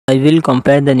I will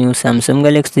compare the new Samsung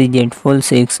Galaxy Z Fold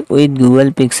 6 with Google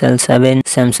Pixel 7.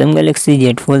 Samsung Galaxy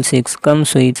Z Fold 6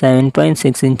 comes with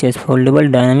 7.6 inches foldable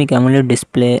dynamic AMOLED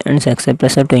display and success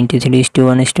ratio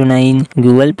 23:1:9.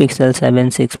 Google Pixel 7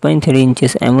 6.3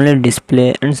 inches AMOLED display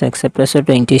and success ratio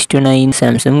 20:9.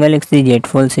 Samsung Galaxy Z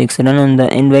Fold 6 run on the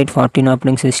Android 14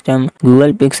 operating system.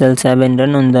 Google Pixel 7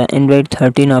 run on the Android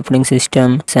 13 operating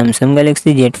system. Samsung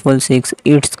Galaxy Z Fold 6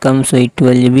 it comes with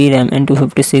 12GB RAM and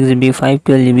 256GB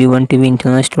 512GB 1TB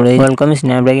internal storage. Qualcomm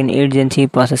Snapdragon 8 Gen 3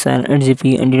 processor,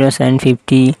 8GB Adreno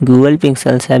 750. Google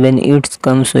Pixel 7 it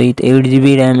comes with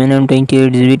 8GB RAM and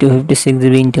 128GB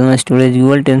 256GB internal storage.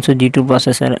 Google Tensor G2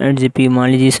 processor, 8GB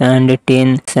Mali G710.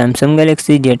 Samsung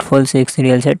Galaxy Z Fold 6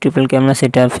 real set triple camera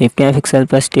setup, 50MP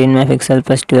plus 10MP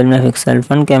plus 12MP,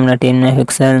 front camera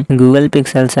 10MP. Google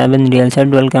Pixel 7 real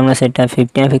set dual camera setup,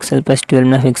 50MP plus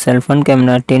 12MP, front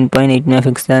camera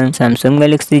 10.8MP. Samsung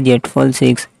Galaxy Z Fold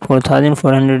 6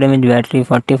 4400 mAh battery,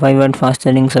 45W fast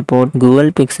charging support. Google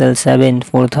Pixel 7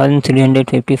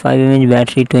 4355 mAh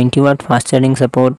battery, 20W fast charging support.